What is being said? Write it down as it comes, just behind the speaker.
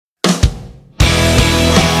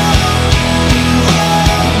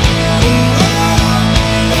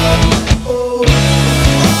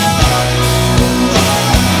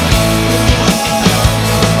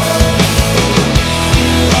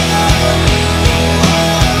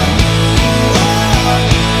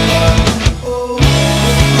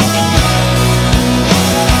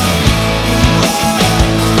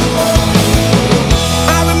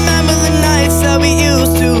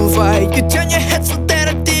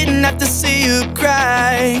to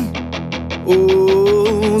cry.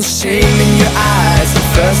 Oh, shame in your eyes, the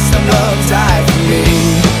first time love died for me.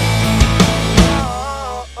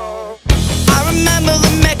 I remember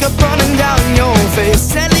the makeup running down your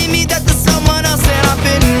face, telling me that there's someone else and I've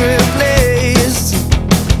been replaced.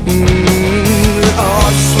 Oh,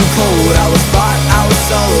 just so cold, I was bought, I was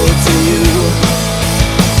sold to you.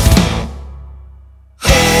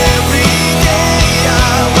 Every day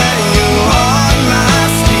I wear you on my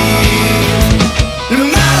sleeve. No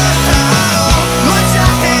matter how much I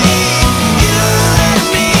hate you and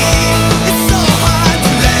me, it's so hard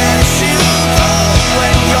to let you go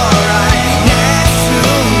when you're right next to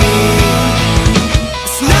me.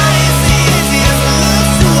 It's not as easy as it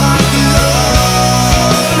looks to walk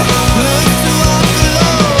alone. Looks to walk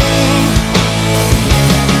alone.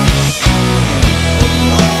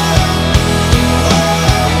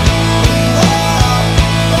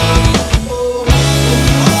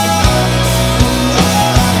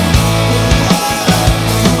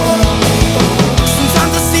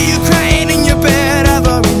 Sometimes I see you crying in your bed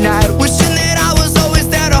every night, wishing that I was always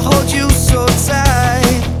there to hold you so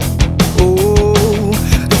tight. Oh,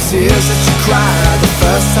 the tears that you cried are the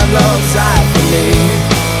first time love died for me.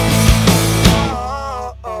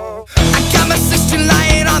 I got my sister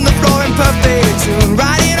lying on the floor in perfect tune,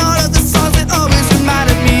 right